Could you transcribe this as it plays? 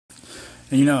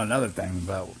And you know another thing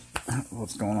about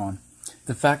what's going on?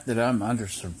 The fact that I'm under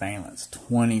surveillance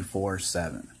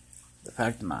 24/7. The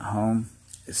fact that my home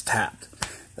is tapped.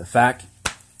 The fact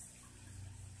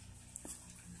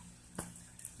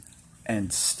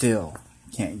and still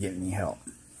can't get any help.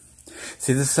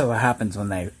 See, this is what happens when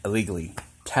they illegally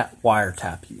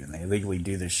wiretap you and they illegally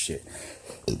do this shit.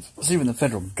 See, when the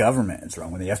federal government is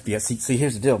wrong, when the FBI... See,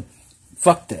 here's the deal.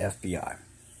 Fuck the FBI.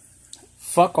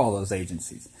 Fuck all those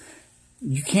agencies.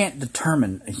 You can't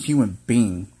determine a human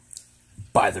being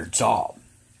by their job.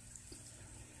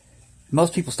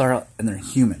 Most people start out and they're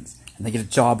humans, and they get a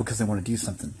job because they want to do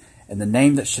something. And the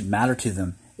name that should matter to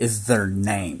them is their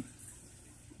name,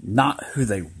 not who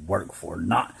they work for,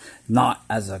 not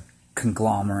as a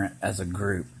conglomerate, as a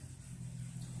group.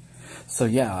 So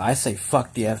yeah, I say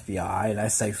fuck the FBI, and I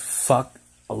say fuck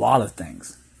a lot of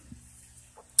things.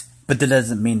 But that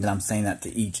doesn't mean that I'm saying that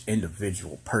to each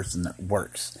individual person that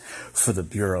works for the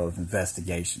Bureau of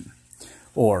Investigation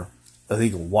or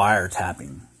illegal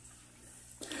wiretapping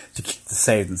to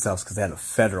save themselves because they had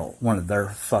one of their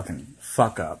fucking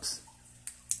fuck-ups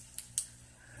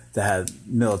that had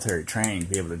military training to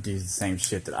be able to do the same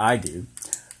shit that I do,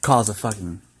 cause a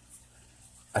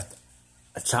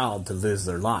child to lose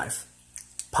their life,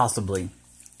 possibly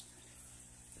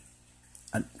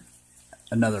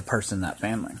another person in that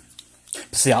family.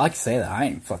 But see, I like to say that. I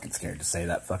ain't fucking scared to say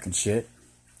that fucking shit.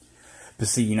 But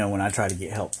see, you know, when I try to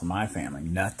get help for my family,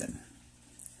 nothing.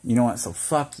 You know what? So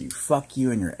fuck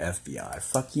you and your FBI.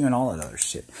 Fuck you and all that other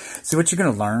shit. See, what you're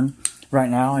going to learn right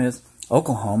now is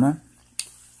Oklahoma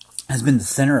has been the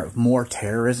center of more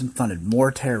terrorism, funded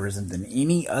more terrorism than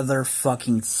any other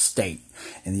fucking state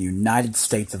in the United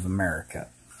States of America.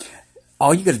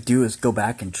 All you got to do is go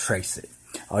back and trace it.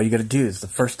 All you got to do is the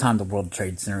first time the World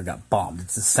Trade Center got bombed.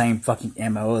 It's the same fucking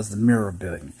MO as the Mirror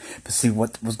Building. But see,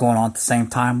 what was going on at the same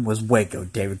time was Waco,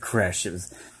 David Koresh. It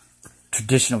was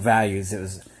traditional values. It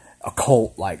was a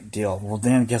cult-like deal. Well,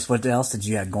 then, guess what else did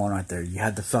you have going right there? You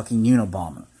had the fucking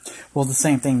Unabomber. Well, the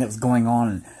same thing that was going on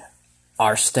in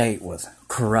our state was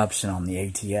corruption on the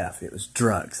ATF. It was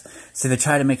drugs. See, they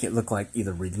try to make it look like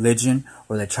either religion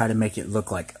or they try to make it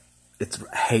look like it's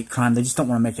hate crime. They just don't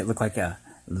want to make it look like a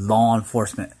law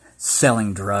enforcement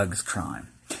selling drugs crime.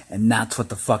 And that's what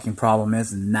the fucking problem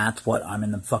is, and that's what I'm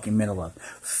in the fucking middle of.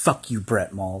 Fuck you,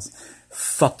 Brett Malls.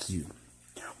 Fuck you.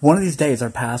 One of these days our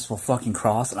paths will fucking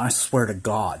cross, and I swear to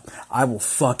God, I will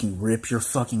fucking rip your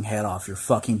fucking head off your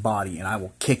fucking body, and I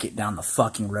will kick it down the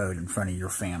fucking road in front of your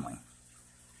family.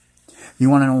 You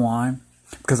want to know why?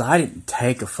 Because I didn't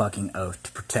take a fucking oath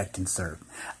to protect and serve.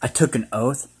 I took an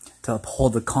oath to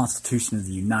uphold the Constitution of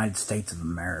the United States of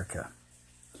America.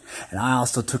 And I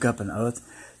also took up an oath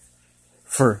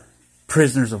for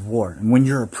prisoners of war. And when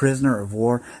you're a prisoner of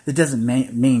war, it doesn't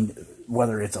mean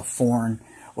whether it's a foreign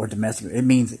or domestic. It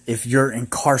means if you're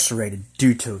incarcerated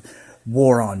due to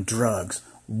war on drugs,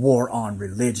 war on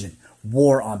religion,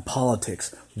 war on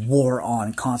politics, war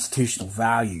on constitutional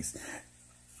values,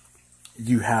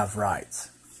 you have rights.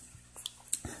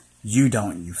 You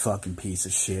don't, you fucking piece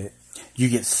of shit. You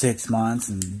get 6 months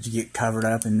and you get covered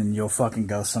up and then you'll fucking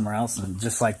go somewhere else, and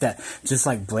just like that. Just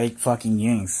like Blake fucking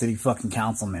Ewing, city fucking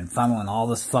councilman, funneling all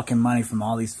this fucking money from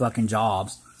all these fucking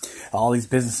jobs, all these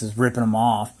businesses ripping them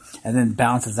off, and then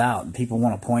bounces out, and people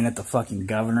want to point at the fucking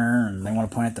governor and they want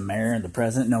to point at the mayor and the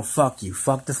president. No, fuck you.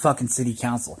 Fuck the fucking city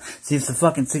council. See, it's the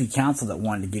fucking city council that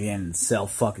wanted to get in and sell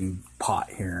fucking pot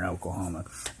here in Oklahoma.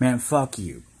 Man, fuck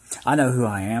you. I know who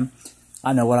I am.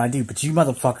 I know what I do, but you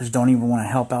motherfuckers don't even want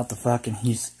to help out the fucking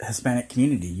Hispanic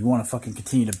community. You want to fucking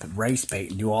continue to race bait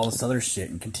and do all this other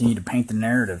shit and continue to paint the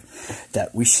narrative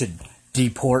that we should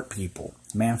deport people.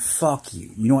 Man, fuck you.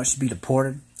 You know what should be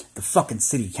deported? The fucking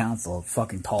city council of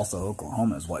fucking Tulsa,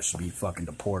 Oklahoma is what should be fucking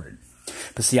deported.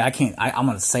 But see, I'm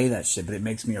going to say that shit, but it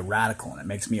makes me a radical, and it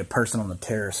makes me a person on the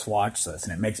terrorist watch list,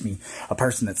 and it makes me a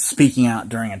person that's speaking out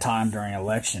during an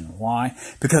election. Why?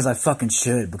 Because I fucking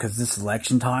should. Because this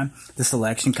election time, this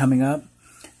election coming up,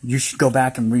 you should go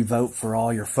back and re-vote for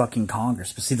all your fucking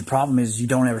Congress. But see, the problem is you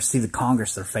don't ever see the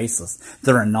Congress. They're faceless.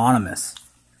 They're anonymous.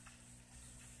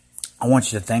 I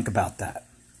want you to think about that.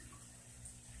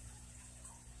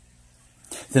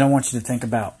 Then I want you to think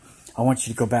about, I want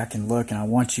you to go back and look, and I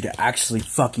want you to actually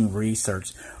fucking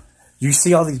research. You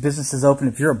see all these businesses open.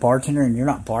 If you're a bartender and you're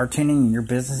not bartending and your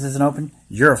business isn't open,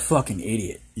 you're a fucking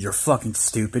idiot. You're fucking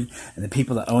stupid. And the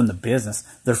people that own the business,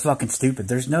 they're fucking stupid.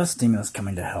 There's no stimulus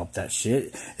coming to help that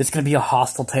shit. It's going to be a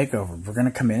hostile takeover. We're going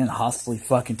to come in and hostily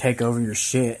fucking take over your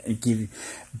shit and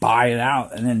buy it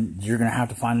out, and then you're going to have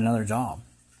to find another job.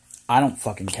 I don't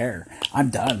fucking care.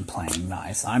 I'm done playing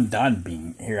nice. I'm done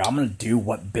being here. I'm going to do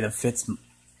what benefits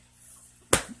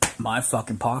my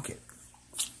fucking pocket.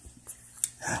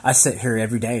 I sit here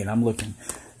every day and I'm looking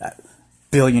at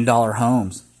billion-dollar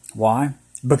homes. Why?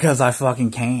 Because I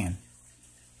fucking can.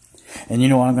 And you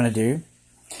know what I'm going to do?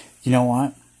 You know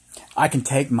what? I can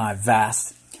take my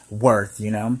vast worth,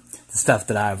 you know, the stuff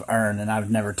that I've earned and I've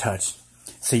never touched.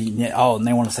 See, oh, and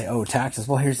they want to say, oh, taxes.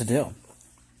 Well, here's the deal.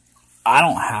 I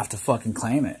don't have to fucking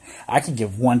claim it. I can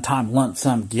give one-time lump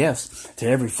sum gifts to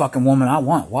every fucking woman I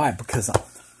want. Why? Because,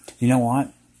 you know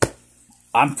what?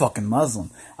 I'm fucking Muslim.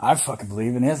 I fucking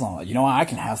believe in Islam. You know what? I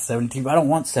can have 72. I don't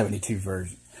want 72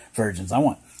 virgins. I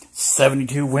want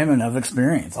 72 women of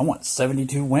experience. I want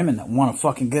 72 women that want a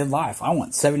fucking good life. I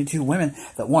want 72 women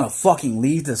that want to fucking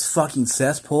leave this fucking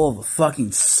cesspool of a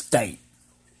fucking state.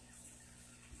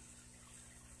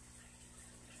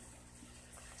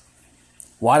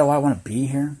 Why do I want to be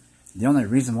here? The only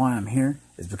reason why I'm here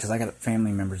is because I got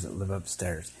family members that live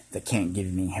upstairs that can't get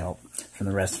any help from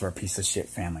the rest of our piece of shit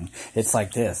family. It's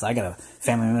like this. I got a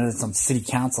family member that's on city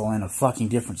council in a fucking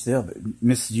different deal, but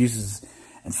misuses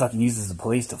and fucking uses the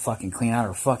police to fucking clean out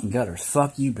her fucking gutters.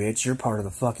 Fuck you, bitch. You're part of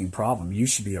the fucking problem. You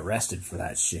should be arrested for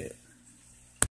that shit.